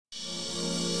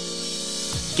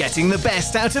getting the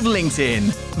best out of LinkedIn.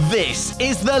 This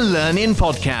is the Learning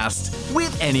Podcast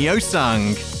with Enio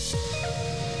Sung.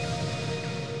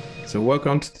 So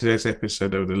welcome to today's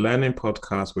episode of the Learning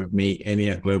Podcast with me,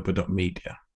 Enio at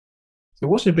Global.media. So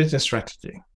what's your business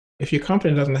strategy? If your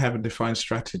company doesn't have a defined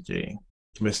strategy,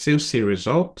 you may still see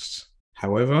results.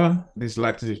 However, this is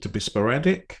likely to be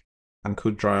sporadic and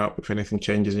could dry up if anything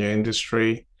changes in your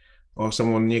industry or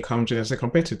someone new comes in as a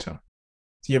competitor.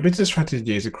 So your business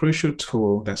strategy is a crucial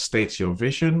tool that states your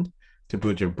vision to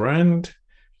build your brand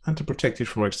and to protect it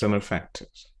from external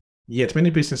factors. Yet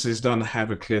many businesses don't have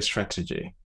a clear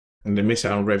strategy and they miss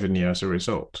out on revenue as a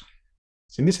result.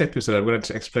 So in this episode, I'm going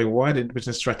to explain why the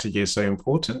business strategy is so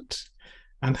important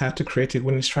and how to create a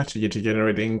winning strategy to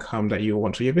generate the income that you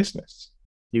want for your business.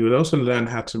 You will also learn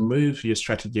how to move your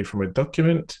strategy from a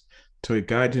document to a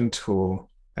guiding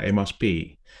tool that it must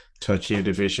be to achieve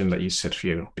the vision that you set for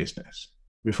your business.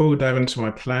 Before we dive into my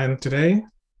plan today, I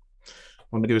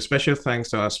want to give a special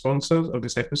thanks to our sponsors of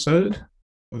this episode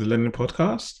of the Learning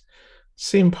Podcast,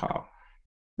 SimPower.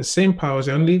 The SimPower is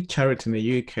the only charity in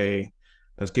the UK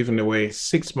that's given away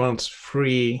 6 months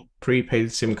free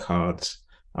prepaid SIM cards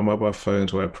and mobile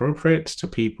phones where appropriate to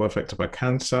people affected by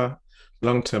cancer,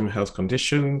 long-term health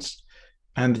conditions,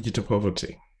 and digital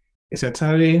poverty. It's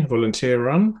entirely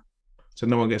volunteer-run, so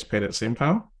no one gets paid at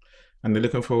SimPower, and they're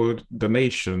looking for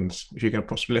donations if you can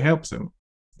possibly help them.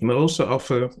 And they also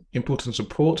offer important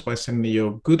support by sending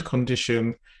your good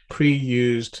condition,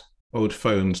 pre-used old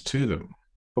phones to them.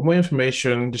 For more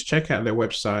information, just check out their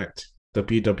website,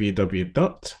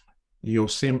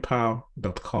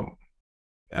 www.yoursimpower.com.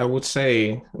 I would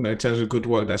say, in terms of good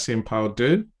work that SimPower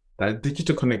do, that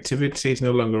digital connectivity is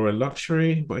no longer a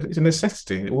luxury, but it's a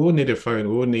necessity. We all need a phone.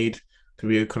 We all need to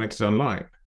be connected online.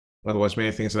 Otherwise,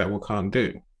 many things that we can't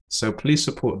do. So please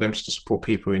support them to support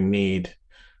people in need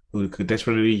who could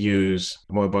desperately use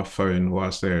a mobile phone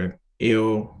whilst they're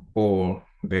ill or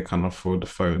they can't afford the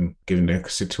phone given their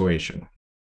situation.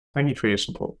 Thank you for your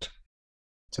support.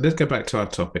 So let's get back to our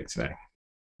topic today.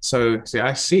 So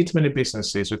I see too many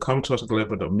businesses who come to us at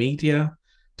Global.media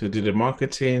to do the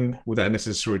marketing without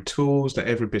necessary tools that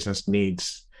every business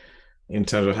needs in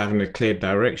terms of having a clear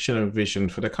direction and vision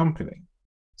for the company.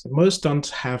 So most don't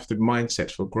have the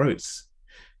mindset for growth.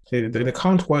 They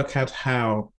can't work out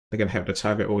how they can help the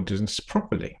target audience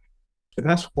properly. So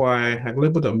that's why at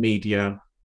Global.media,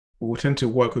 we tend to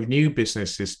work with new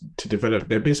businesses to develop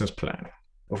their business plan,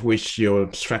 of which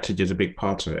your strategy is a big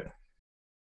part of it.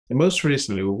 And most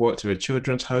recently, we worked with a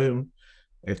children's home,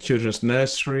 a children's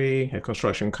nursery, a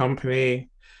construction company,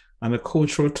 and a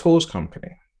cultural tours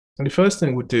company. And the first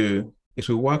thing we do is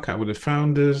we work out with the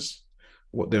founders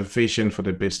what their vision for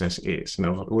the business is.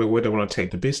 Where they want to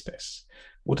take the business.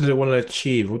 What do they want to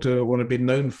achieve? What do they want to be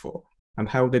known for? And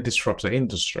how they disrupt the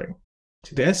industry.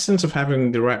 So the essence of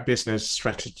having the right business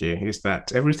strategy is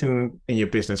that everything in your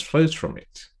business flows from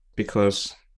it.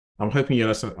 Because I'm hoping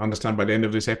you'll understand by the end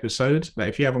of this episode that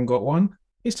if you haven't got one,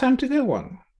 it's time to get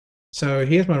one. So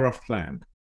here's my rough plan.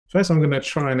 First, I'm going to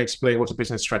try and explain what a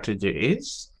business strategy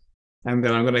is. And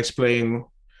then I'm going to explain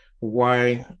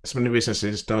why so many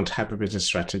businesses don't have a business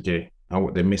strategy and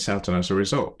what they miss out on as a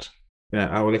result.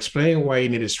 I will explain why you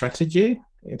need a strategy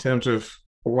in terms of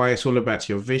why it's all about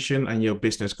your vision and your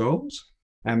business goals.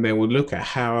 And then we'll look at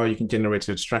how you can generate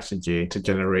a strategy to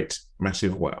generate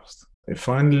massive wealth. And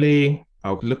finally,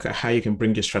 I'll look at how you can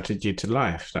bring your strategy to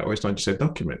life. That way it's not just a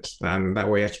document, and that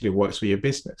way it actually works for your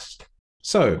business.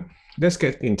 So let's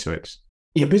get into it.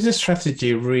 Your business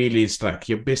strategy really is like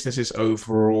your business's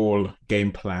overall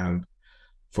game plan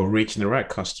for reaching the right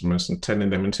customers and turning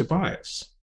them into buyers.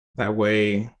 That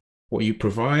way, what you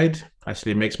provide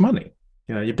actually makes money.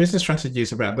 Your business strategy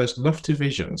is about those lofty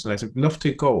visions, those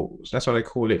lofty goals. That's why I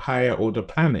call it higher order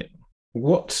planning.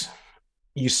 What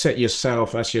you set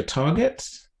yourself as your target,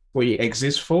 what you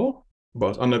exist for,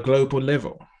 but on a global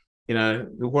level.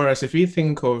 Whereas if you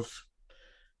think of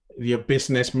your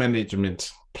business management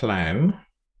plan,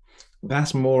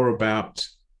 that's more about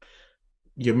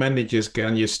your managers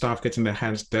and your staff getting their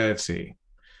hands dirty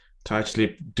to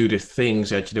actually do the things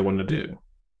they actually want to do.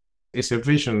 It's a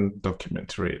vision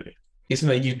document, really. It's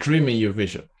like you dream in your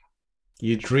vision.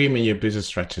 You dream in your business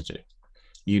strategy.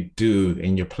 You do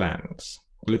in your plans.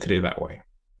 Look at it that way.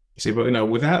 You see, but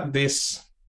without this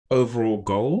overall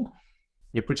goal,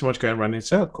 you're pretty much going around in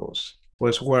circles.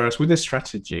 Whereas with this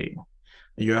strategy,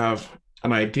 you have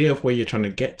an idea of where you're trying to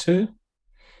get to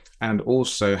and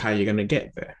also how you're going to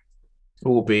get there,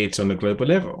 albeit on a global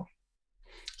level.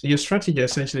 So your strategy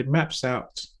essentially maps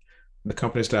out the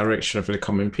company's direction for the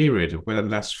coming period, whether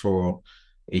that's for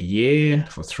a year,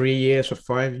 for 3 years, for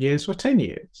 5 years, for 10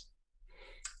 years.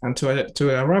 And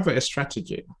to arrive at a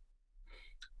strategy,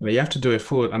 you have to do a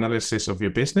full analysis of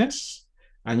your business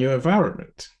and your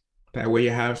environment. That way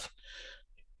you have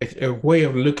a way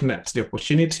of looking at the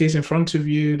opportunities in front of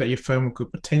you that your firm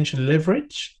could potentially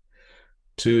leverage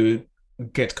to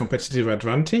get competitive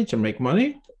advantage and make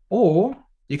money. Or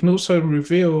you can also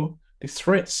reveal the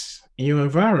threats in your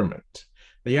environment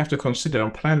that you have to consider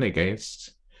and plan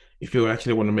against if you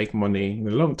actually want to make money in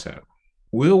the long term.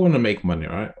 We all want to make money,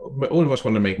 right? But all of us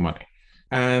want to make money.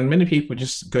 And many people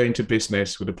just go into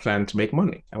business with a plan to make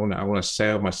money. I want to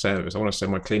sell my service. I want to sell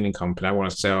my cleaning company. I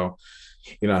want to sell,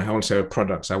 I want to sell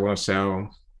products. I want to sell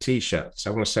t-shirts.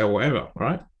 I want to sell whatever,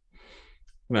 right?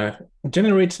 Now,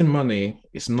 generating money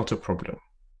is not a problem.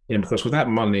 Because with that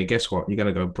money, guess what? You're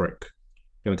going to go broke.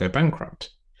 You're going to go bankrupt.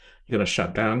 You're going to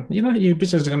shut down. Your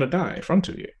business is going to die in front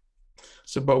of you.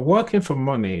 So, but working for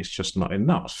money is just not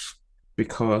enough,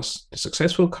 because the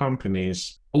successful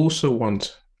companies also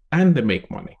want, and they make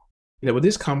money. With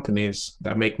these companies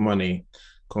that make money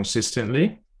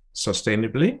consistently,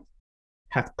 sustainably,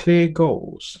 have clear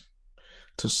goals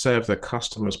to serve their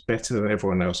customers better than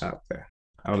everyone else out there.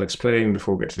 I'll explain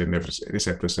before we get to this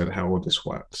episode how all this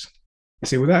works. You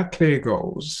see, without clear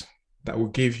goals that will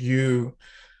give you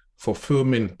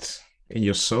fulfillment in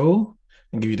your soul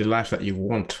and give you the life that you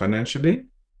want financially,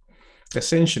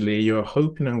 essentially you're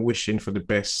hoping and wishing for the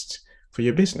best for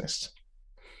your business.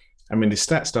 I mean, the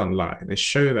stats don't lie. They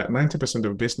show that 90%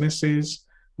 of businesses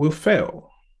will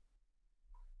fail.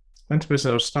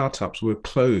 90% of startups will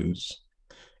close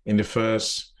in the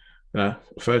first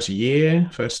year,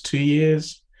 first 2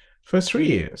 years, first 3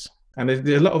 years. And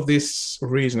there's a lot of this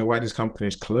reason why these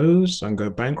companies close and go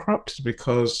bankrupt is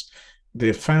because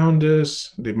the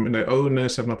founders, the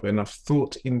owners have not put enough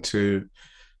thought into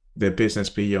their business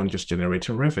beyond just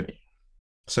generating revenue.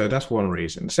 So that's one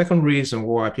reason. The second reason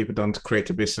why people don't create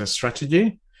a business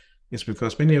strategy is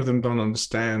because many of them don't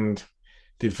understand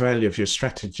the value of your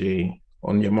strategy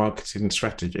on your marketing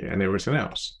strategy and everything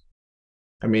else.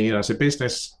 I mean, as a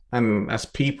business and as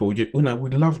people, we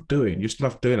love doing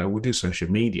it. We do social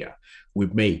media. We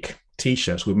make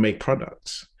t-shirts. We make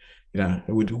products.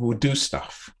 We do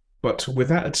stuff. But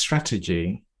without a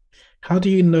strategy, how do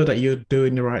you know that you're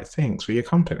doing the right things for your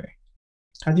company?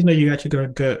 How do you know you're actually going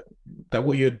to get that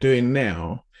what you're doing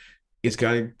now is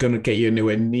going to get you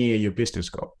anywhere near your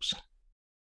business goals?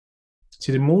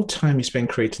 See, the more time you spend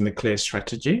creating a clear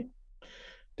strategy,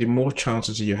 the more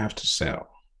chances you have to sell.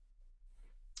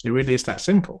 It really is that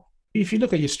simple. If you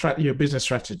look at your business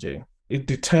strategy, it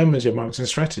determines your marketing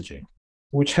strategy,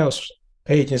 which helps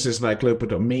agencies like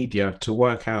Global.media to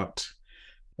work out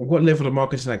what level of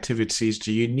marketing activities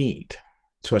do you need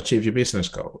to achieve your business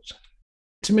goals.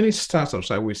 Too many startups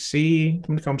that we see, too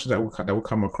many companies that will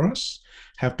come across,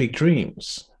 have big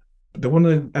dreams. They want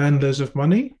to earn loads of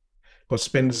money, but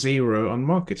spend zero on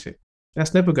marketing.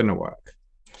 That's never going to work.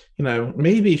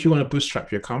 Maybe if you want to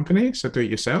bootstrap your company, so do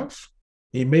it yourself,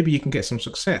 maybe you can get some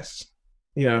success.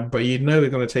 But it's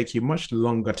going to take you much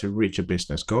longer to reach your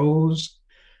business goals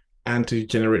and to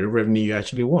generate the revenue you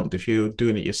actually want if you're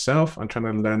doing it yourself and trying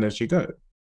to learn as you go.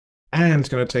 And it's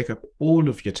going to take up all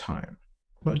of your time,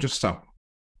 not just some.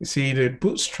 You see, the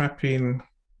bootstrapping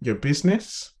your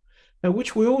business,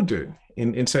 which we all do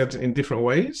in different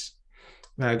ways.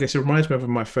 I guess it reminds me of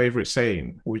my favorite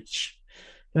saying, which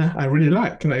I really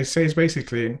like. It says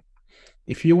basically,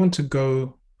 if you want to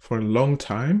go for a long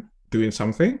time doing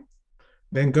something,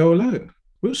 then go alone,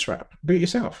 bootstrap, do it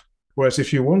yourself. Whereas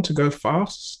if you want to go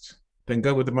fast, then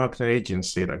go with the marketing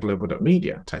agency like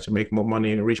Global.media to actually make more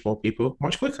money and reach more people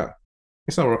much quicker.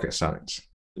 It's not rocket science.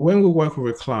 When we work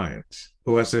with a client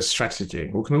who has a strategy,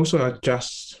 we can also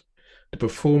adjust the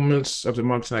performance of the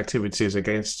marketing activities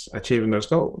against achieving those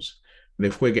goals. And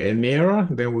if we're getting nearer,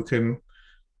 then we can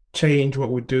change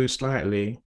what we do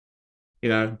slightly,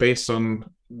 based on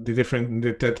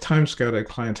the time scale that the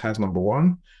client has, number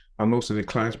one, and also the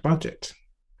client's budget.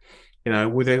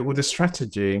 With a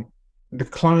strategy, the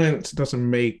client doesn't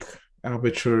make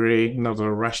arbitrary,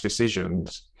 rash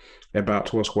decisions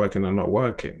about what's working and not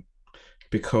working,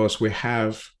 because we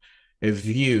have a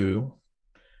view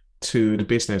to the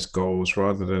business goals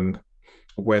rather than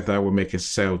whether we'll make a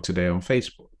sale today on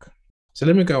Facebook. So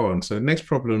let me go on. So the next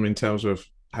problem in terms of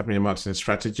having a marketing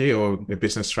strategy or a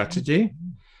business strategy,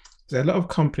 a lot of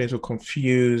companies will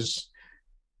confuse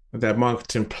their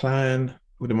marketing plan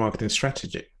with a marketing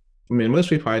strategy. I mean, most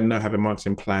people I know have a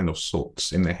marketing plan of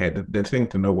sorts in their head. They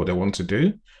think they know what they want to do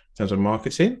in terms of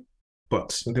marketing,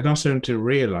 but they don't seem to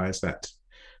realize that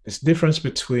there's a difference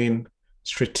between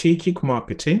strategic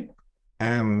marketing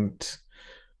and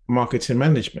marketing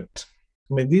management.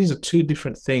 I mean, these are two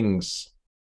different things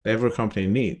that every company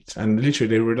needs. And literally,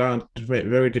 they rely on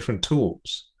very different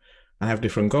tools and have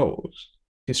different goals.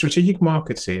 In strategic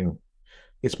marketing,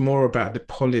 it's more about the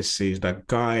policies that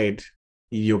guide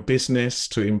your business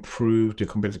to improve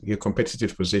your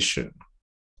competitive position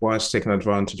whilst taking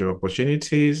advantage of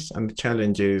opportunities and the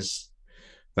challenges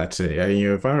that are in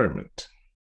your environment.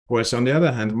 Whereas on the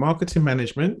other hand, marketing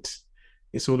management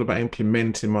is all about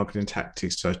implementing marketing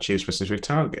tactics to achieve specific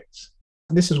targets.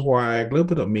 And this is why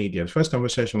Global.media, the first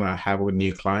conversation I have with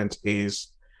new clients is,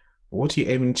 what are you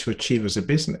aiming to achieve as a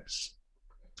business?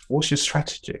 What's your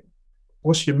strategy?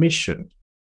 What's your mission?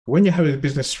 When you have a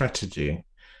business strategy,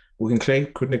 we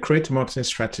can create a marketing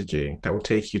strategy that will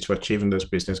take you to achieving those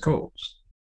business goals.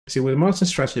 See, with a marketing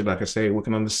strategy, like I say, we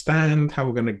can understand how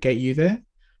we're going to get you there,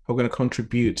 how we're going to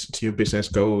contribute to your business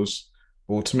goals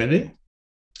ultimately.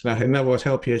 Now, and that will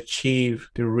help you achieve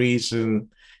the reason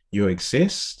you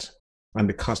exist and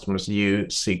the customers you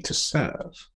seek to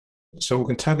serve. So we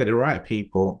can target the right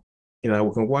people. We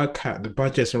can work out the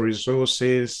budgets and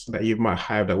resources that you might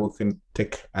have that we can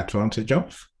take advantage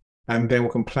of. And then we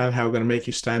can plan how we're going to make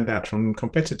you stand out from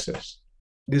competitors.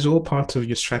 This is all part of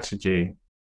your strategy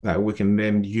that we can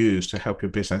then use to help your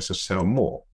business to sell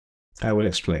more. I will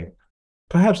explain.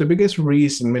 Perhaps the biggest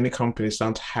reason many companies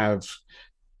don't have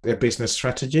a business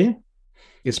strategy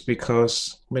is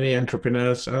because many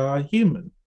entrepreneurs are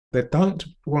human. They don't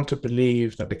want to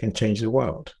believe that they can change the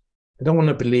world. They don't want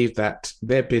to believe that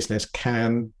their business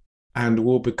can and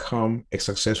will become a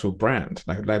successful brand,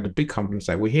 like the big companies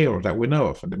that we hear of, that we know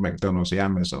of, the McDonald's, the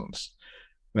Amazons,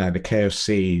 the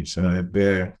KFCs,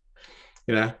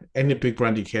 any big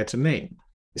brand you care to name.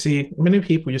 You see, many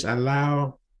people just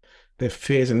allow their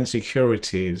fears and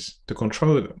insecurities to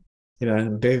control them.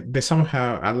 They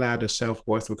somehow allow their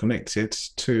self-worth to be connected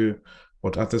to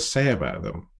what others say about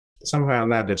them. They somehow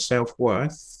allow their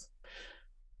self-worth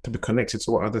to be connected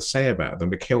to what others say about them.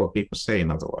 They care what people say,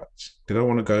 in other words. They don't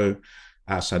want to go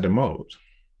outside the mold.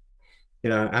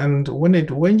 And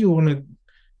when you want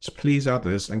to please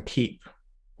others and keep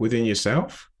within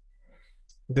yourself,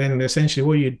 then essentially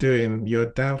what you're doing,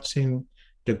 you're doubting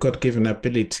your God-given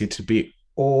ability to be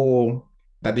all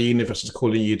that the universe is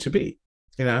calling you to be.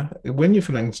 When you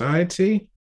feel anxiety,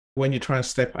 when you try and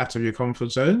step out of your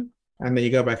comfort zone, and then you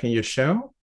go back in your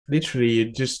shell,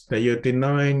 literally you're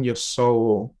denying your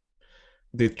soul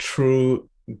the true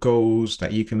goals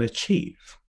that you can achieve.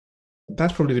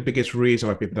 That's probably the biggest reason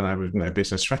why people don't have a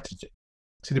business strategy.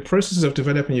 See, the process of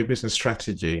developing your business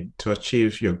strategy to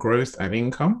achieve your growth and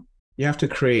income, you have to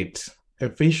create a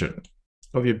vision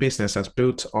of your business that's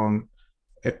built on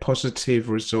a positive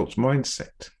results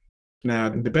mindset. Now,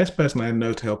 the best person I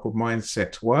know to help with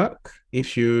mindset work,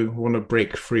 if you want to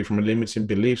break free from the limiting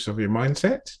beliefs of your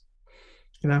mindset,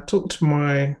 talk to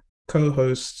my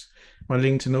co-host, my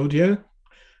LinkedIn audio.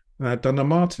 Donna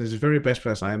Martin is the very best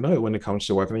person I know when it comes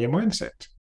to working on your mindset.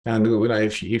 And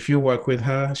if you work with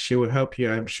her, she will help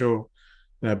you, I'm sure,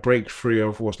 break free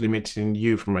of what's limiting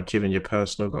you from achieving your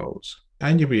personal goals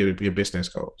and your business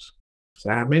goals. So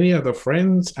I have many other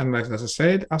friends, and as I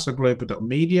said, us at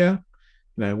Global.media,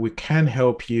 we can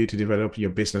help you to develop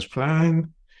your business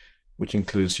plan, which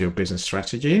includes your business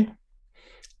strategy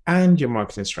and your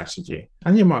marketing strategy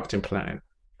and your marketing plan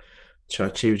to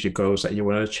achieve your goals that you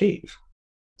want to achieve.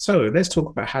 So let's talk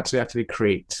about how to actually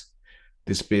create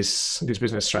this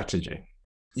business strategy.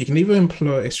 You can either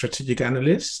employ a strategic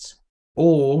analyst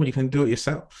or you can do it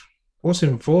yourself. What's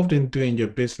involved in doing your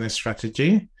business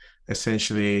strategy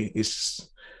essentially is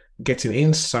getting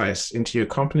insights into your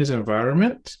company's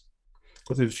environment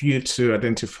with a view to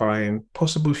identifying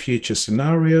possible future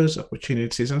scenarios,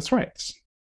 opportunities, and threats.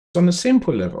 On a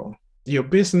simple level, your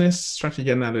business strategy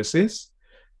analysis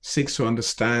seeks to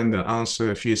understand and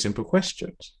answer a few simple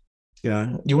questions. You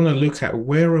want to look at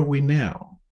where are we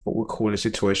now, what we call a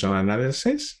situational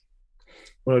analysis.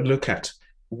 We want to look at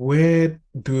where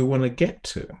do we want to get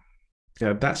to.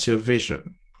 That's your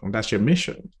vision and that's your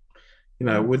mission.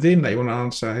 Within that, you want to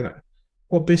answer,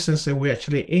 what business are we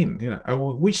actually in?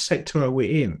 Which sector are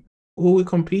we in? Who are we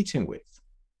competing with?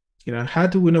 How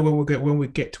do we know when we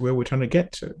get to where we're trying to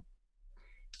get to?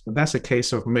 That's a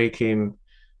case of making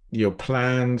your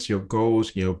plans, your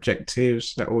goals, your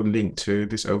objectives that all link to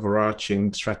this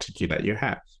overarching strategy that you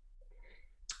have.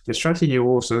 The strategy will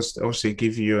also obviously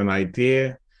give you an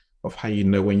idea of how you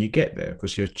know when you get there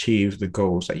because you achieve the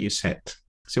goals that you set.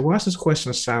 So whilst this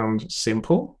question sounds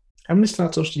simple, how many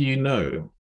startups do you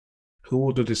know who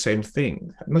will do the same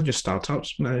thing? Not just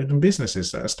startups, even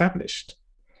businesses that are established.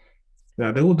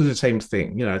 They all do the same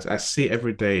thing. I see it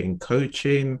every day in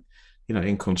coaching,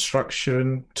 in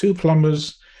construction, two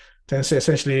plumbers, then say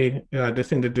essentially, they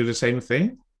think they do the same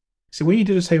thing. So when you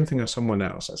do the same thing as someone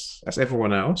else, as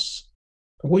everyone else,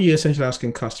 what you're essentially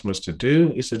asking customers to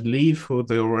do is to leave who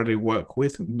they already work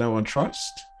with, know and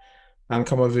trust, and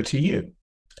come over to you.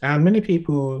 And many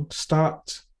people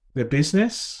start their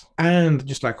business, and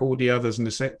just like all the others in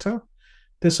the sector,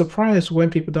 they're surprised when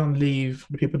people don't leave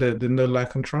the people that they know,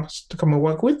 like, and trust to come and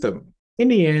work with them. In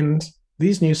the end,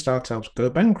 these new startups go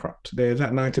bankrupt. There's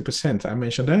that 90% I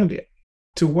mentioned earlier.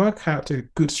 To work out a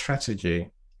good strategy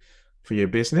for your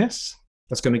business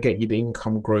that's going to get you the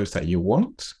income growth that you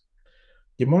want,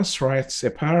 you must write a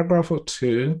paragraph or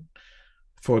two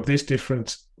for these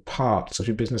different parts of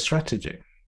your business strategy.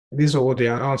 These are all the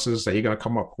answers that you're going to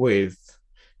come up with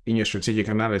in your strategic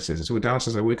analysis. It's with the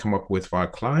answers that we come up with for our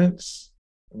clients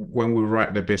when we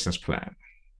write the business plan.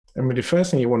 I mean, the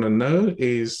first thing you want to know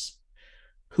is,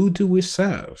 who do we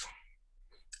serve?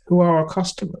 Who are our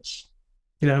customers?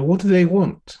 What do they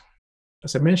want?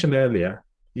 As I mentioned earlier,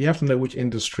 you have to know which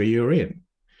industry you're in.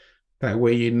 That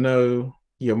way you know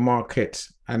your market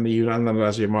and you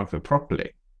analyze your market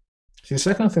properly. So the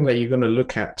second thing that you're going to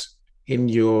look at in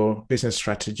your business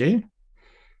strategy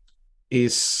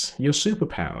is your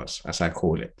superpowers, as I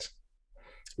call it.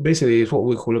 Basically, it's what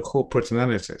we call a corporate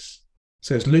analysis.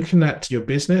 So it's looking at your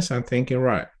business and thinking,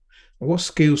 right, what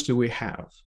skills do we have?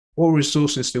 What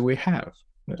resources do we have?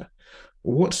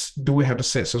 What do we have to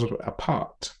set us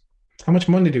apart? How much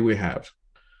money do we have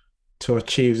to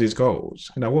achieve these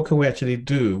goals? What can we actually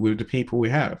do with the people we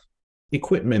have?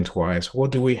 Equipment-wise,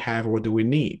 what do we have? What do we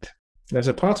need? As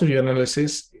a part of your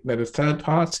analysis, the third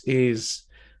part is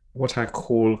what I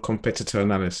call competitor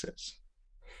analysis.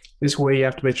 This way you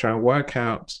have to be trying to work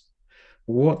out,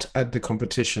 what are the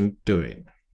competition doing?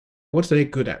 What are they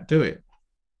good at doing?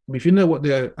 If you know what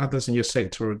the others in your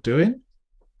sector are doing,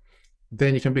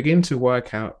 then you can begin to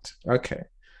work out, okay,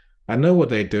 I know what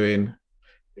they're doing.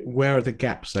 Where are the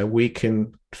gaps that we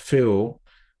can fill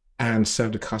and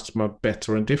serve the customer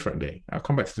better and differently? I'll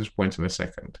come back to this point in a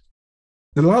second.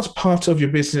 The last part of your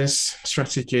business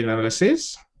strategy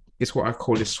analysis is what I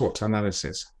call the SWOT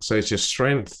analysis. So it's your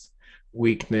strength,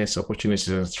 weakness, opportunities,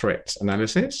 and threat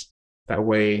analysis. That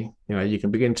way, you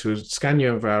can begin to scan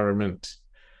your environment,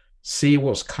 see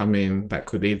what's coming that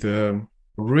could either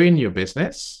ruin your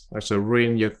business, so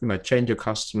ruin your, change your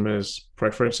customers'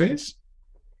 preferences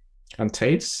and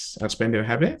tastes and spending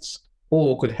habits,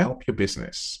 or could help your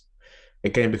business.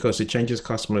 Again, because it changes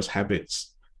customers'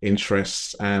 habits,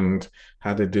 interests, and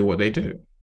how they do what they do.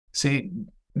 See,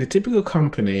 the typical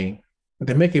company,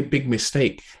 they make a big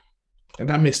mistake. And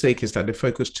that mistake is that they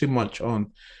focus too much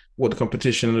on what the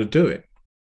competition are doing.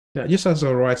 Just as I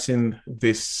was writing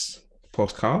this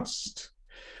podcast,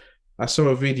 I saw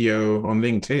a video on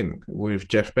LinkedIn with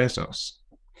Jeff Bezos.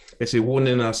 It's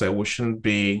warning us that we shouldn't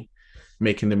be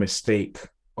making the mistake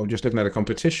of just looking at the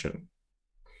competition.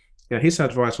 His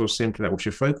advice was simply that we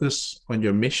should focus on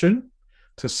your mission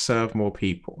to serve more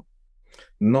people,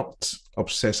 not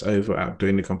obsess over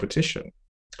outdoing the competition.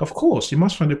 Of course, you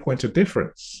must find a point of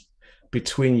difference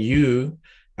between you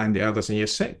and the others in your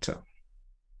sector.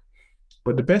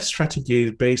 But the best strategy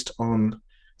is based on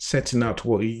setting out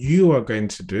what you are going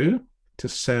to do to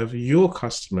serve your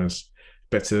customers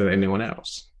better than anyone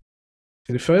else.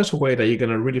 So the first way that you're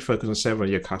going to really focus on serving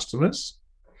your customers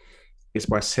is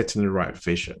by setting the right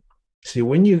vision. See,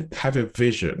 when you have a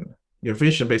vision, your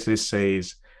vision basically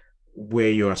says where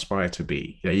you aspire to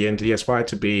be. You aspire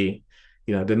to be,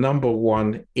 the number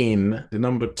one in, the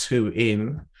number two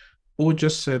in, or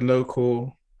just a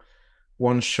local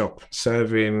one shop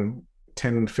serving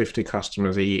 10, 50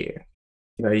 customers a year.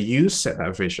 You set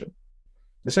that vision.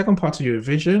 The second part of your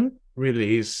vision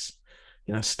really is,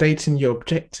 stating your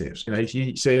objectives. If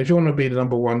you want to be the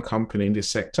number one company in this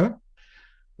sector,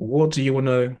 what do you want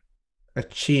to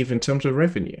achieve in terms of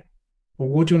revenue? Or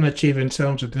what do you want to achieve in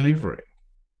terms of delivery?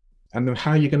 And then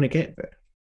how are you going to get there?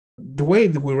 The way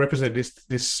that we represent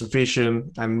this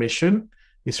vision and mission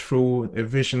is through a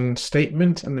vision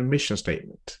statement and a mission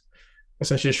statement.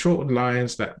 Essentially short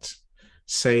lines that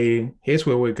say, here's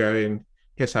where we're going,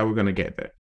 here's how we're going to get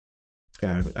there.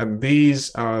 And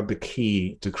these are the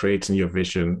key to creating your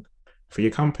vision for your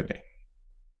company.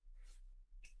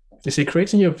 You see,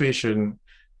 creating your vision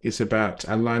is about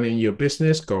aligning your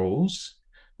business goals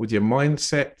with your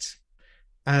mindset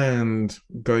and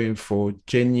going for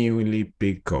genuinely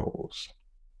big goals.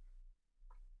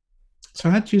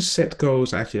 So how do you set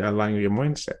goals actually align with your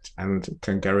mindset and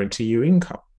can guarantee you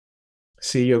income?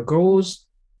 See, your goals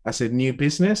as a new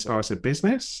business or as a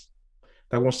business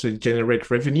that wants to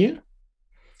generate revenue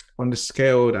on the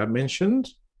scale that I mentioned,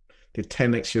 the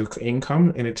 10x your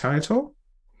income in the title,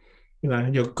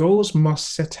 your goals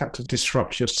must set out to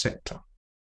disrupt your sector.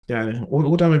 Yeah,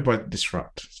 what do I mean by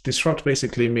disrupt? Disrupt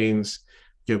basically means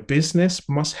your business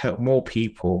must help more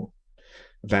people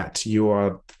that you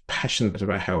are passionate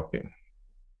about helping.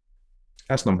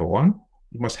 That's number one.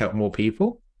 You must help more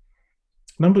people.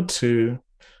 Number two,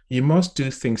 you must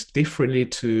do things differently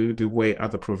to the way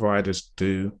other providers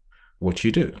do what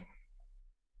you do.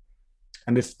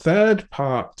 And the third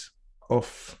part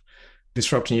of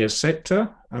disrupting your sector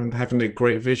and having a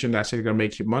great vision that's going to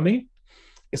make you money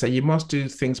is that you must do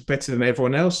things better than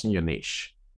everyone else in your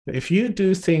niche. If you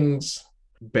do things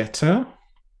better,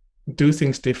 do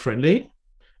things differently,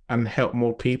 and help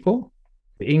more people,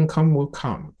 the income will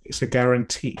come. It's a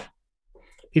guarantee.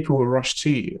 People will rush to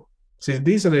you. So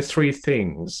these are the three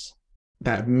things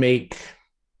that make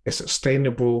a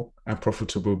sustainable and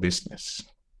profitable business.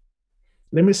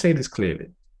 Let me say this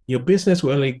clearly. Your business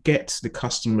will only get the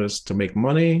customers to make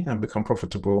money and become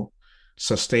profitable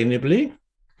sustainably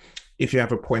if you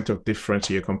have a point of difference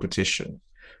to your competition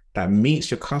that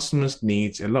meets your customers'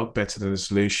 needs a lot better than the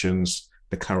solutions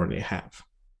they currently have.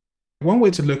 One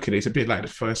way to look at it is a bit like the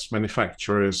first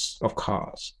manufacturers of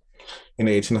cars in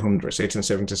the 1800s,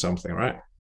 1870 something, right?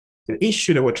 The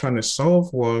issue that we're trying to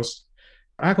solve was,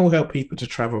 how can we help people to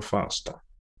travel faster?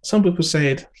 Some people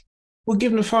said, we'll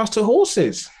give them faster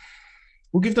horses.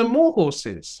 We'll give them more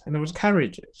horses. And there was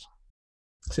carriages.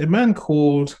 So a man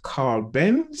called Carl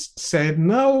Benz said,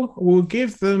 no, we'll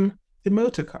give them the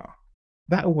motor car.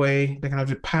 That way they can have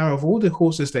the power of all the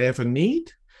horses they ever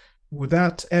need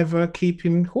without ever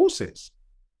keeping horses.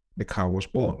 The car was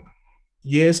born.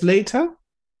 Years later,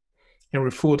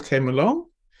 Henry Ford came along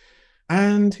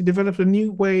and he developed a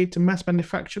new way to mass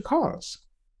manufacture cars.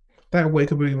 That way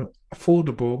could be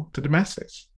affordable to the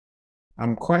masses.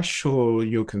 I'm quite sure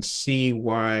you can see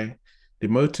why the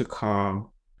motor car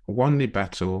won the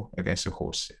battle against the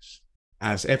horses,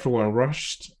 as everyone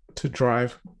rushed to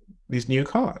drive these new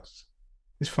cars,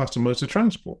 this faster motor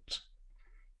transport.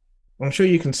 I'm sure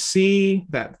you can see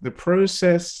that the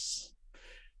process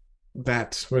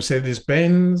that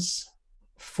Mercedes-Benz,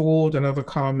 Ford, and other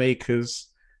car makers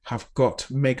have got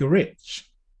mega rich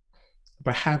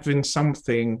by having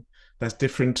something that's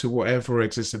different to whatever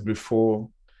existed before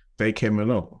they came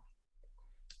along.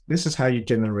 This is how you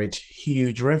generate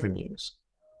huge revenues.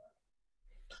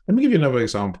 Let me give you another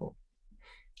example.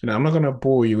 I'm not going to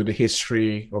bore you with the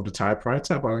history of the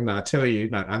typewriter, but I tell you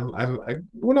that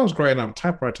when I was growing up,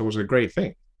 typewriter was a great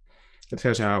thing. It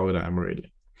tells you how old I am,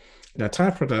 really.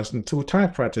 Typewriters, until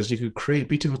typewriters, you could create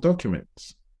beautiful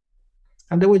documents.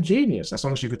 And they were genius as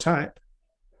long as you could type.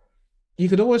 You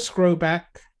could always scroll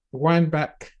back, wind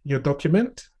back your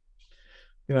document,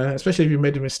 especially if you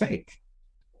made a mistake.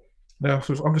 Now,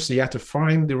 obviously, you had to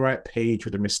find the right page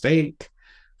with a mistake,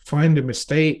 find the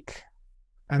mistake,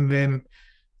 and then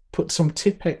put some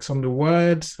Tipp-Ex on the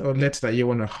words or letter that you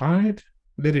want to hide,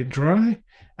 let it dry,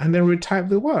 and then retype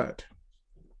the word.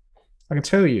 I can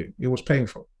tell you, it was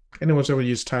painful. Anyone who's ever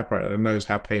used typewriter knows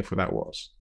how painful that was.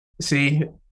 See,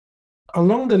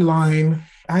 along the line,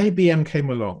 IBM came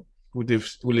along with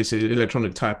this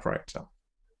electronic typewriter.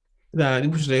 That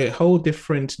it was a whole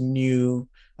different new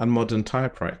and modern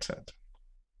typewriter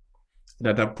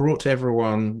that brought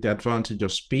everyone the advantage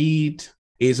of speed,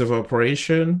 ease of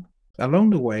operation.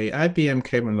 Along the way, IBM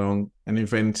came along and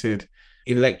invented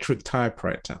electric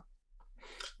typewriter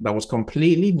that was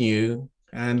completely new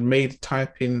and made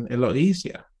typing a lot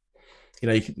easier.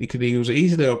 It was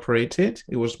easily operated,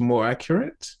 it was more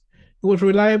accurate, it was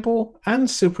reliable, and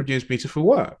still produced beautiful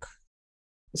work.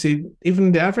 See,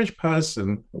 even the average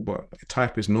person, well, a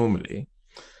typist normally,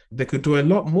 they could do a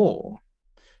lot more.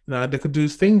 They could do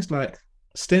things like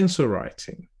stencil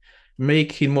writing,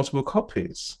 making multiple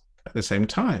copies at the same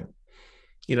time,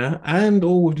 and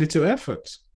all with little effort.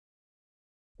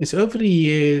 It's over the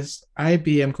years,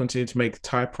 IBM continued to make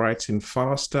typewriting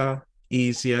faster,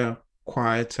 easier,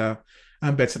 quieter,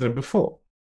 and better than before.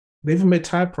 They even made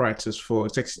typewriters for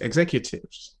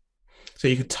executives. So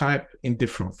you could type in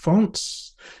different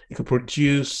fonts, you could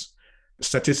produce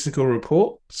statistical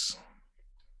reports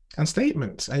and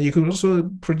statements, and you could also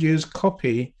produce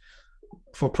copy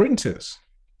for printers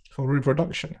for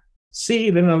reproduction. See,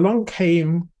 then along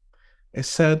came a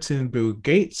certain Bill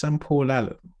Gates and Paul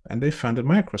Allen, and they founded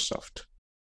Microsoft.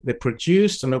 They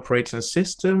produced an operating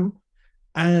system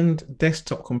and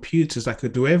desktop computers that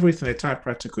could do everything a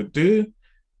typewriter could do,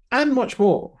 and much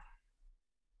more.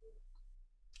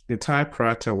 The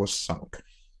typewriter was sunk.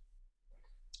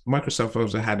 Microsoft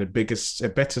also had a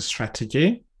better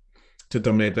strategy to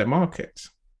dominate their market.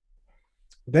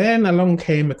 Then along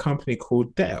came a company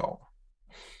called Dell.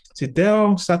 See,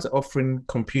 Dell started offering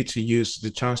computer users the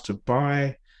chance to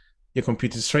buy your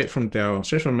computer straight from Dell,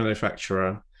 straight from the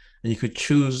manufacturer, and you could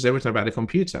choose everything about the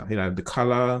computer. The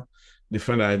color,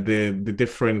 the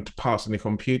different parts in the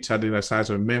computer, the size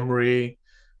of memory,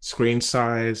 screen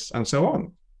size, and so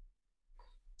on.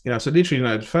 So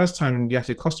literally, the first time you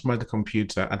actually customize the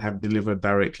computer and have it delivered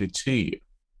directly to you.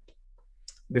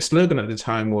 The slogan at the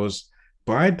time was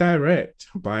 "Buy direct,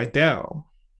 buy Dell."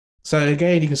 So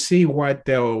again, you can see why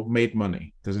Dell made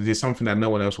money, because it is something that no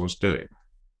one else was doing,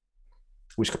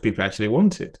 which people actually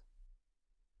wanted.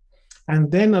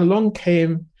 And then along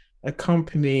came a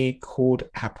company called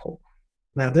Apple.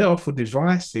 Now, they offered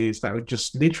devices that were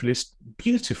just literally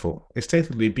beautiful,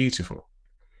 aesthetically beautiful,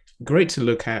 great to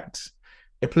look at,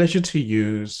 a pleasure to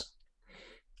use.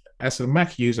 As a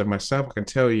Mac user myself, I can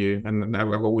tell you, and I've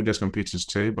got Windows computers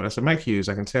too, but as a Mac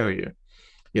user, I can tell you,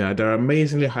 they're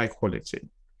amazingly high quality.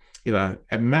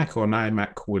 A Mac or an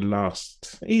iMac would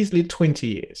last easily 20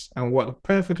 years and work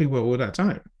perfectly well all that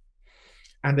time.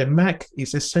 And the Mac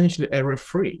is essentially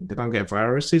error-free. They don't get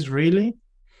viruses, really.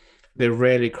 They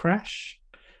rarely crash.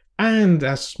 And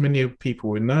as many people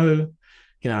will know,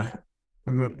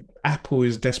 Apple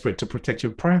is desperate to protect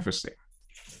your privacy.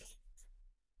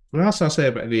 What else I'll say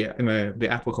about the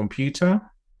Apple computer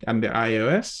and the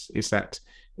iOS is that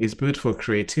it's built for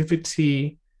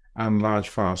creativity and large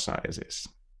file sizes,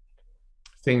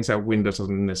 things that Windows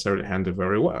doesn't necessarily handle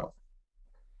very well.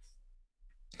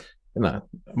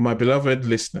 My beloved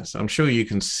listeners, I'm sure you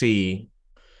can see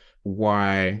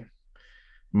why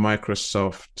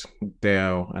Microsoft,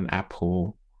 Dell, and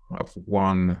Apple have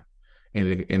won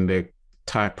in the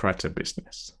typewriter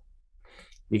business.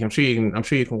 I'm sure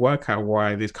you can work out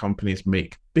why these companies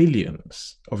make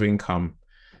billions of income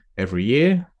every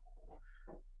year,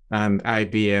 and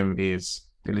IBM is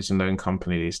the least known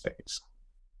company these days.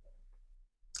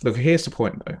 Look, here's the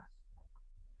point though.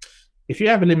 If you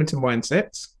have a limited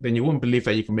mindset, then you won't believe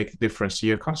that you can make a difference to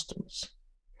your customers.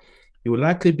 You will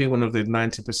likely be one of the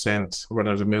 90%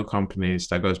 run-of-the-mill companies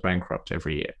that goes bankrupt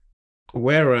every year.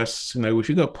 Whereas, if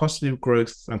you've got a positive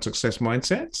growth and success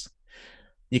mindset,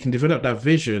 you can develop that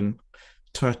vision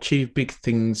to achieve big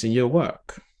things in your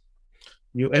work.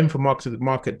 You aim for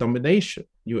market domination.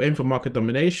 You aim for market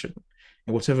domination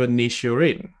in whatever niche you're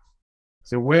in.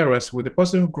 So whereas with a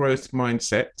positive growth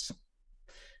mindset,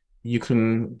 you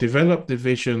can develop the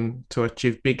vision to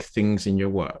achieve big things in your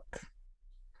work.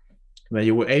 Now,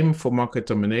 you will aim for market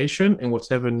domination in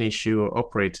whatever niche you are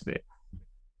operating in.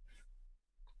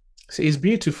 So it's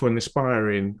beautiful and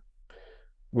inspiring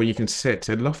when you can set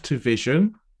a lofty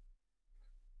vision,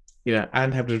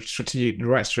 and have the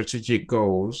right strategic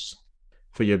goals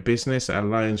for your business that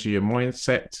aligns with your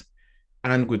mindset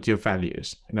and with your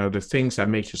values, the things that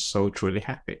make you so truly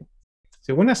happy.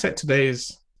 So when I set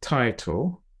today's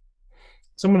title,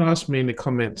 someone asked me in the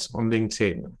comments on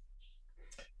LinkedIn,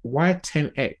 why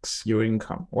 10x your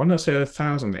income? Why not say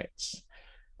 1,000x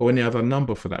or any other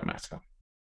number for that matter?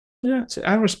 So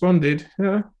I responded,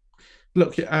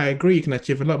 look, I agree you can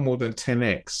achieve a lot more than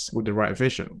 10x with the right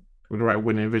vision, with the right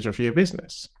winning vision for your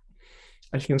business.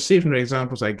 As you can see from the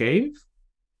examples I gave,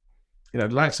 the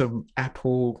likes of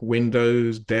Apple,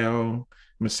 Windows, Dell,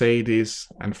 Mercedes,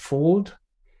 and Ford,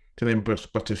 to name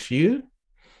but a few,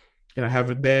 have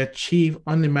achieved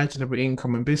unimaginable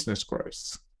income and business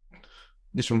growth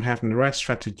just from having the right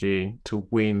strategy to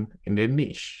win in their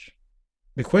niche.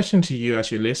 The question to you as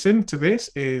you listen to this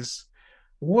is,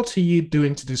 what are you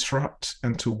doing to disrupt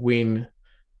and to win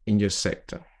in your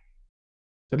sector?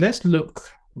 So let's look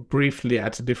briefly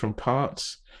at the different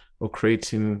parts of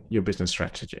creating your business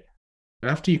strategy.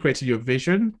 After you created your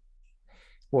vision,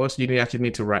 what else do you actually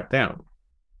need to write down?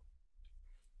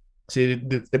 See,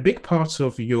 the big part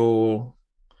of your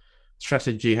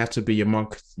strategy has to be your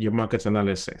market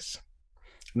analysis.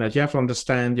 Now, you have to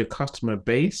understand your customer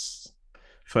base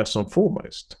first and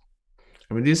foremost.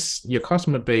 Your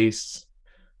customer base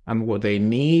and what they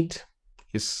need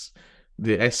is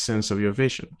the essence of your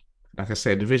vision. Like I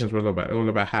said, the vision is all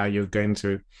about how you're going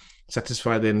to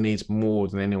satisfy their needs more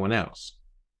than anyone else.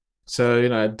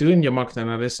 So, doing your market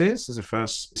analysis is the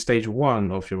first stage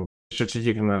one of your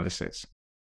strategic analysis.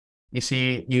 You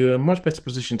see, you're in a much better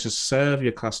position to serve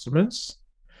your customers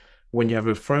when you have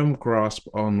a firm grasp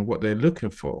on what they're looking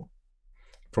for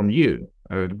from you,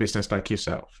 a business like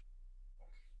yourself.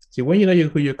 See, when you know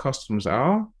who your customers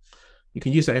are, you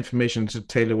can use that information to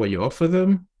tailor what you offer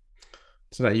them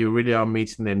so that you really are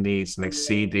meeting their needs and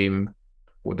exceeding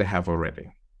what they have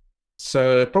already.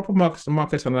 So proper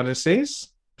market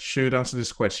analysis should answer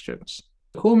these questions.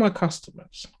 Who are my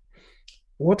customers?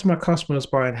 What are my customers'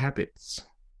 buying habits?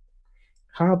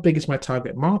 How big is my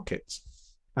target market?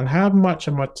 And how much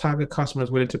are my target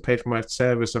customers willing to pay for my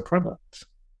service or product?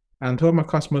 And who are my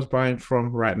customers buying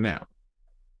from right now?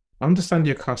 understand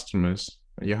your customers.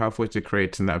 You're halfway to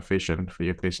creating that vision for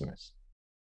your business.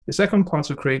 The second part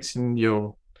of creating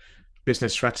your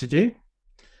business strategy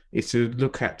is to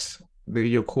look at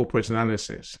your corporate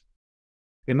analysis.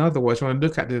 In other words, when I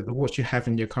look at what you have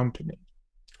in your company,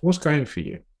 what's going for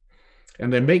you,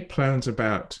 and then make plans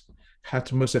about how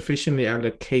to most efficiently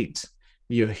allocate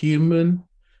your human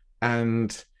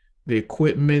and the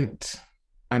equipment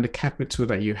and the capital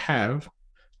that you have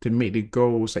to meet the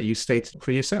goals that you stated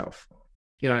for yourself.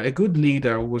 A good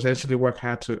leader will essentially work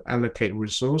how to allocate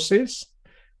resources.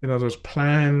 In other words,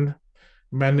 plan,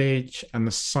 manage, and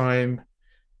assign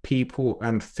people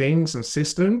and things and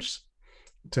systems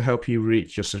to help you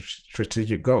reach your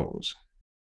strategic goals.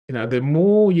 The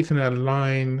more you can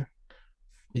align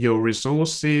your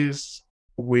resources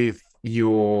with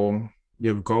your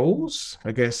goals,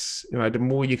 I guess, the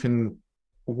more you can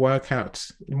work out,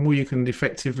 the more you can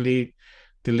effectively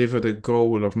deliver the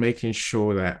goal of making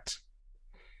sure that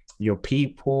your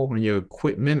people and your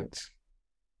equipment,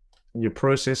 your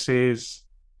processes,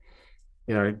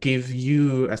 give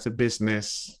you as a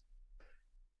business,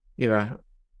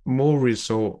 more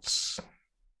results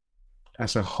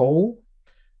as a whole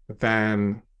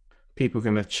than people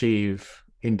can achieve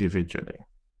individually.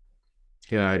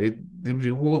 What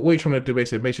you're trying to do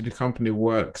is make sure the company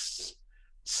works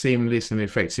seamless and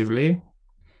effectively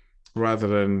rather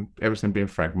than everything being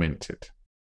fragmented.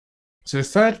 So the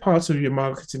third part of your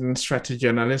marketing strategy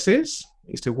analysis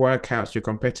is to work out your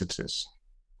competitors.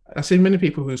 I've seen many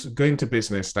people who go into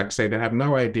business, like say, they have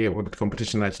no idea what the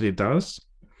competition actually does.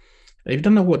 If you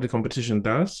don't know what the competition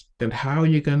does, then how are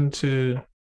you going to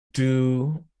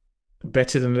do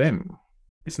better than them?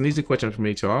 It's an easy question for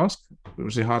me to ask. It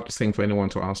was a hard thing for anyone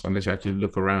to ask unless you actually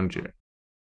look around you.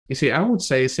 You see, I would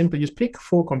say simply just pick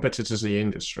 4 competitors in your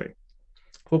industry,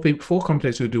 4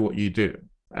 companies who do what you do,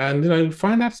 and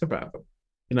find out about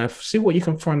them. See what you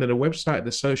can find on the website,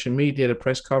 the social media, the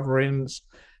press coverings,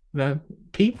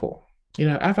 people.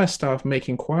 Have our staff make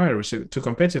inquiries to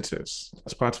competitors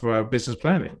as part of our business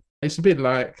planning. It's a bit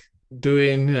like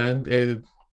doing a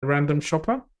random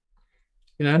shopper.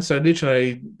 So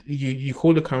literally, you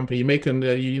call the company, you make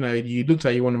you look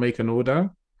at you want to make an order,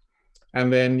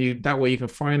 and then that way you can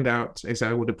find out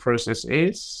exactly what the process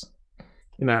is,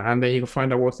 and then you can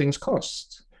find out what things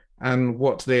cost and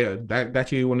what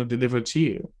that you want to deliver to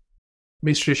you.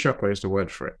 Mystery shopper is the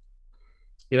word for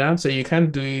it. So you can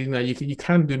do you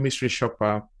can do mystery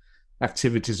shopper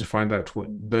activities to find out what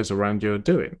those around you are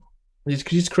doing. You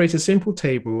just create a simple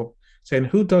table saying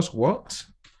who does what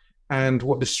and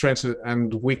what the strengths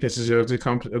and weaknesses of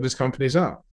these companies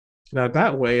are.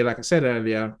 That way, like I said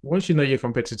earlier, once you know your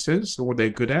competitors, what they're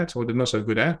good at, what they're not so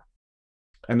good at,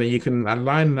 and then you can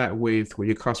align that with what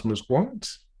your customers want,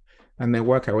 and then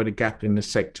work out where the gap in the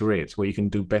sector is, where you can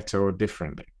do better or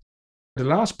differently. The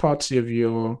last part of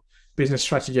your business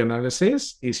strategy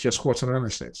analysis is your SWOT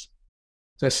analysis.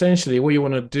 So essentially, what you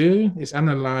want to do is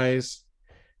analyze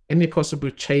any possible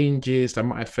changes that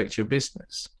might affect your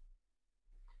business.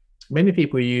 Many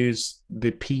people use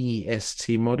the PEST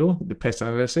model, the PEST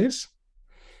analysis.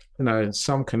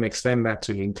 Some can extend that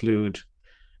to include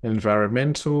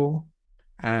environmental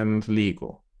and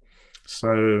legal.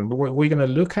 So what we're going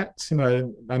to look at,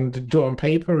 and do on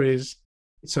paper is,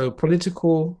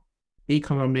 political,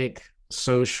 economic,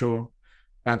 social,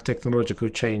 and technological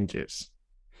changes.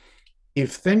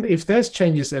 If there's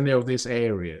changes in any of these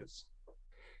areas,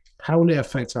 how will it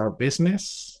affect our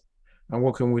business, and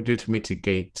what can we do to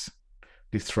mitigate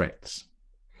the threats?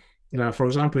 For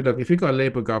example, look, if you've got a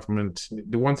Labour government,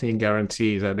 the one thing you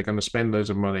guarantee is that they're going to spend loads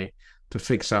of money to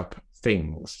fix up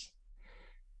things.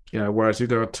 Whereas you've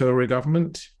got a Tory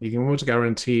government, you can almost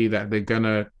guarantee that they're going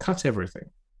to cut everything.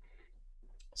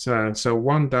 So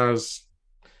one does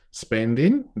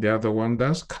spending, the other one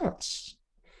does cuts.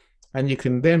 And you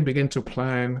can then begin to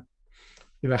plan,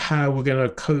 how we're going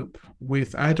to cope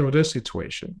with either of those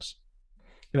situations.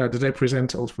 Do they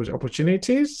present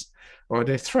opportunities or are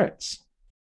they threats?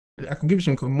 I can give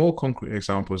you some more concrete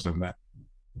examples than that.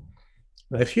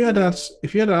 Now, if you had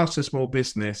asked a small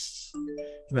business,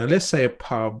 let's say a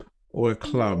pub or a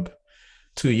club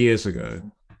 2 years ago,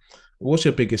 what's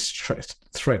your biggest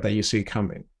threat that you see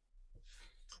coming?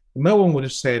 No one would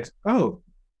have said, "Oh,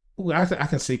 I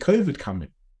can see COVID coming."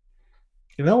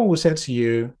 No one would have said to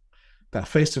you that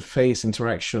face-to-face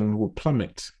interaction will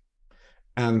plummet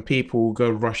and people will go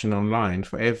rushing online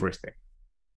for everything.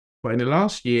 But in the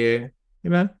last year,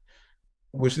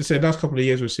 which is the last couple of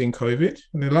years, we've seen COVID.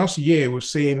 In the last year, we've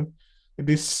seen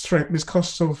this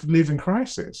cost of living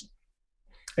crisis.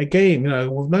 Again,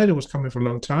 we've known it was coming for a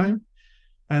long time.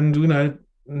 And,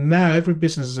 Now every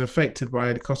business is affected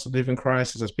by the cost of living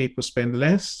crisis as people spend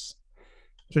less,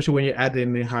 especially when you add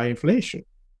in the high inflation.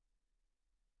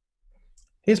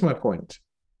 Here's my point.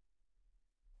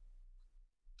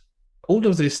 All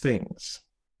of these things,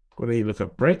 whether you look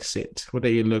at Brexit, whether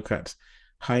you look at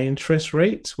high interest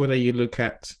rates, whether you look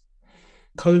at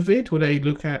COVID, whether you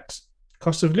look at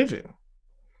cost of living,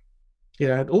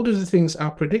 all of the things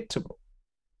are predictable.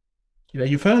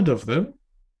 You've heard of them.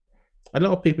 A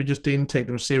lot of people just didn't take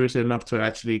them seriously enough to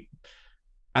actually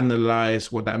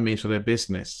analyze what that means for their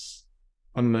business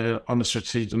on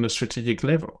the strategic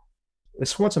level. The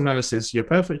SWOT analysis, your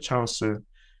perfect chance to,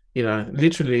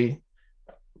 literally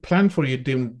plan for your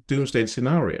doomsday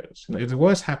scenarios. If the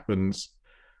worst happens,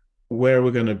 where are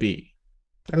we going to be?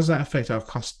 How does that affect our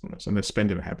customers and their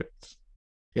spending habits?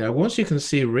 Once you can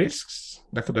see risks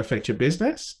that could affect your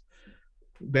business,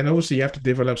 then obviously you have to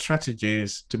develop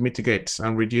strategies to mitigate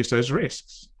and reduce those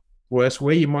risks. Whereas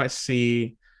where you might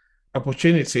see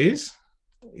opportunities,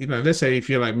 let's say if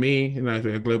you're like me,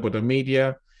 a global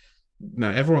media,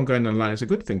 now everyone going online is a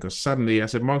good thing because suddenly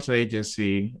as a marketing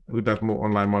agency who does more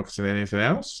online marketing than anything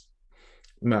else,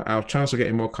 now our chance of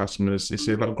getting more customers is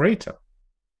a lot greater.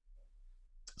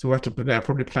 So we have to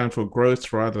probably plan for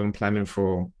growth rather than planning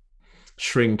for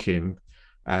shrinking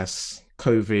as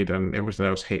COVID and everything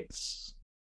else hits.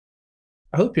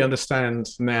 I hope you understand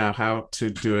now how to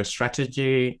do a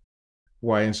strategy,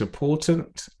 why it's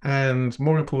important, and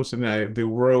more importantly, the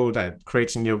role that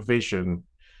creating your vision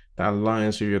that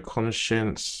aligns with your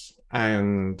conscience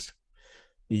and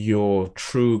your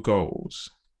true goals.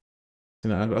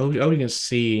 I hope you can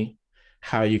see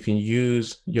how you can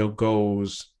use your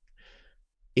goals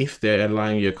if they're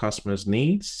aligning your customers'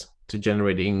 needs to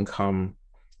generate the income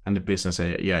and the business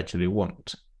that you actually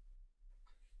want.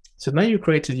 So now you've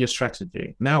created your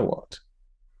strategy. Now what?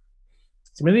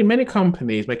 So many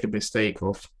companies make a mistake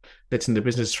of letting the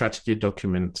business strategy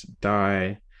document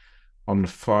die on the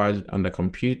file on the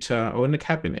computer or in the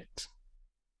cabinet.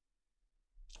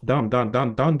 Don't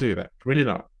do that. Really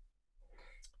not.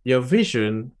 Your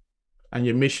vision and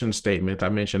your mission statement I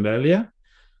mentioned earlier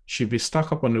should be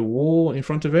stuck up on the wall in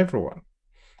front of everyone.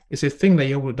 It's a thing that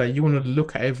you want to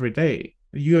look at every day.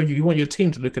 You want your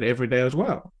team to look at it every day as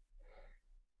well.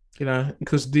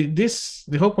 Because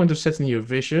the whole point of setting your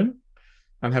vision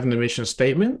and having a mission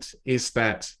statement is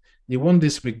that you want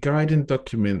this to be guiding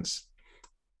documents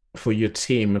for your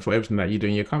team and for everything that you do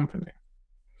in your company.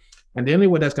 And the only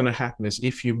way that's going to happen is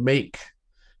if you make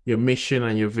your mission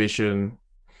and your vision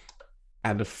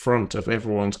at the front of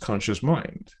everyone's conscious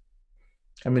mind.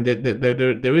 I mean,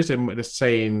 there is a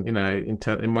saying, in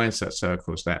mindset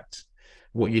circles that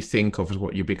what you think of is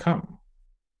what you become.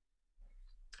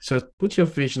 So put your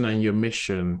vision and your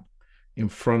mission in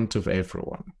front of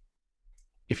everyone.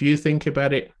 If you think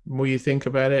about it, the more you think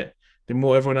about it, the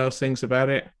more everyone else thinks about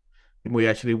it, the more you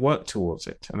actually work towards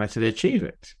it and actually achieve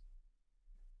it.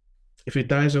 If it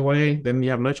dies away, then you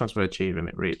have no chance of achieving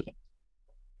it, really.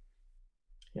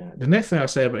 The next thing I'll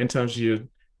say about in terms of you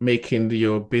making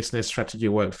your business strategy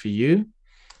work for you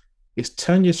is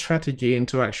turn your strategy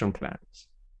into action plans.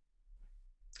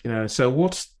 So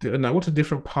what's the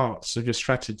different parts of your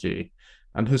strategy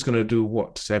and who's going to do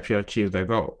what to help you achieve their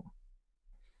goal?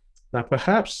 Now,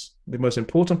 perhaps the most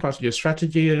important part of your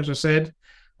strategy, as I said,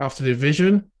 after the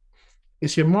vision,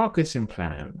 is your marketing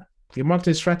plan, your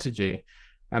marketing strategy,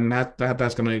 and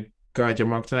that's going to guide your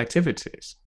marketing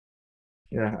activities.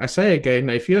 I say again,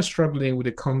 if you're struggling with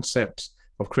the concept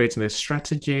of creating a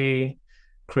strategy,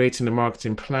 creating a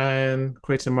marketing plan,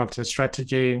 creating a marketing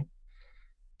strategy,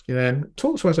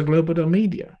 talk to us at Global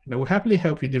Media. We'll happily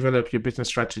help you develop your business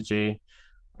strategy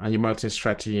and your marketing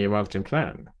strategy, your marketing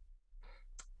plan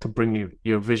to bring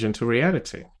your vision to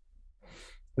reality.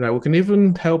 We can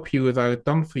even help you with our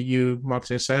done-for-you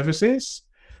marketing services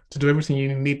to do everything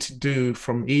you need to do,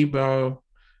 from email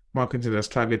marketing that's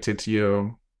targeted to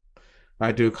your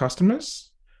ideal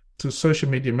customers, to social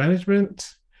media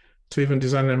management, to even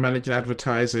designing and managing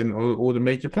advertising on all the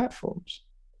major platforms.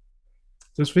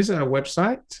 Just visit our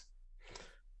website,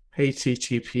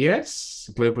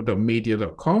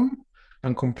 https://global.media.com,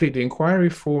 and complete the inquiry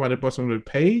form at the bottom of the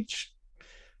page.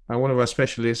 And one of our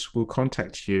specialists will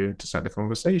contact you to start the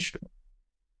conversation.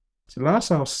 The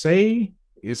last I'll say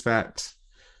is that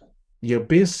your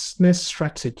business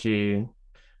strategy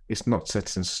is not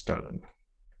set in stone,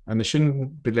 and it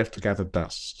shouldn't be left to gather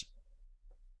dust.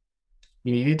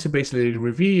 You need to basically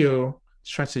review your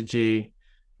strategy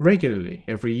regularly,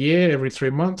 every year, every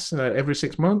 3 months, every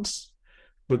 6 months,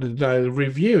 but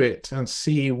review it and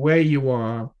see where you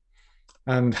are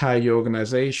and how your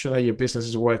organization, how your business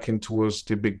is working towards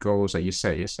the big goals that you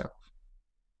set yourself.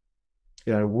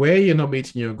 Where you're not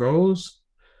meeting your goals,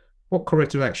 what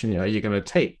corrective action are you going to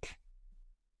take?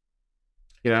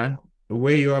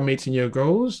 Where you are meeting your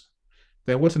goals,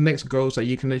 then what's the next goals that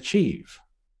you can achieve?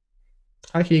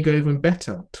 How can you go even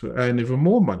better to earn even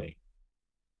more money?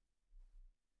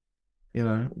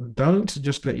 Don't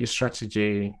just let your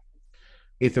strategy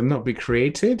either not be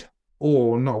created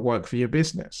or not work for your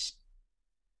business.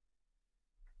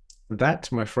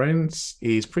 That, my friends,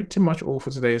 is pretty much all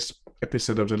for today's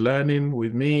episode of The Learning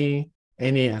with me,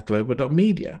 Eni at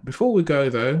Global.media. Before we go,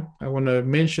 though, I want to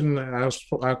mention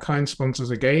our kind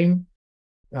sponsors again,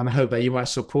 and I hope that you might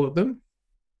support them.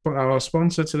 But our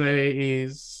sponsor today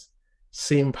is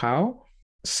SimPal.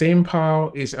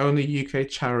 SimPal is only UK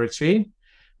charity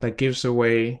that gives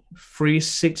away free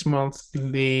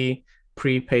 6-monthly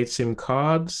prepaid SIM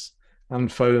cards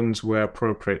and phones where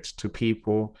appropriate to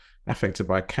people affected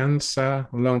by cancer,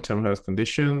 long-term health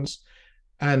conditions,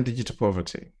 and digital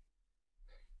poverty.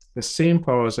 The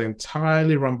SimPal is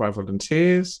entirely run by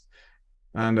volunteers,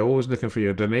 and they're always looking for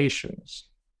your donations.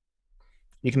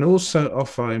 You can also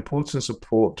offer important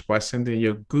support by sending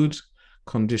your good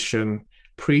condition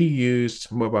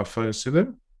pre-used mobile phones to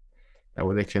them. That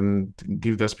way they can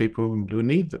give those people who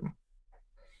need them.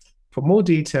 For more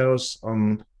details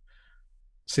on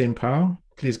SimPal,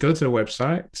 please go to the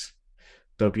website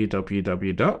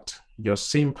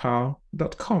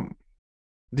www.yoursimpal.com.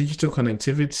 Digital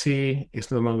connectivity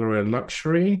is no longer a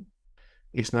luxury,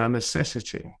 it's now a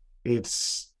necessity.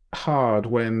 It's hard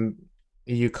when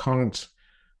you can't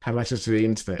have access to the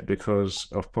internet because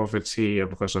of poverty or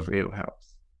because of ill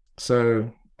health.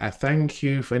 So I thank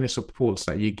you for any supports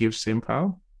that you give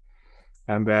SimPal,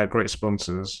 and they are great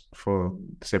sponsors for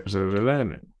this episode of The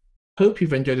Learning. Hope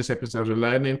you've enjoyed this episode of The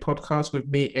Learning podcast with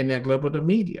me, Eni at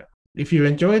Global.media. If you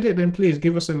enjoyed it, then please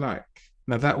give us a like.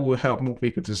 Now that will help more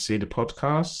people to see the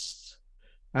podcast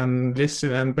and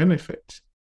listen and benefit.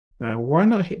 Now, why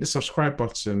not hit the subscribe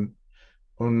button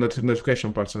or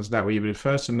notification buttons? That way you'll be the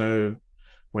first to know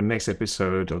when next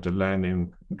episode of The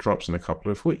Learning drops in a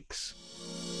couple of weeks.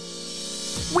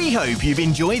 We hope you've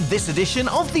enjoyed this edition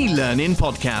of the Learning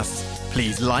Podcast.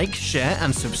 Please like, share,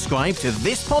 and subscribe to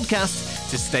this podcast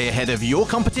to stay ahead of your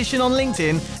competition on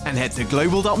LinkedIn, and head to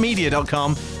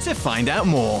global.media.com to find out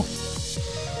more.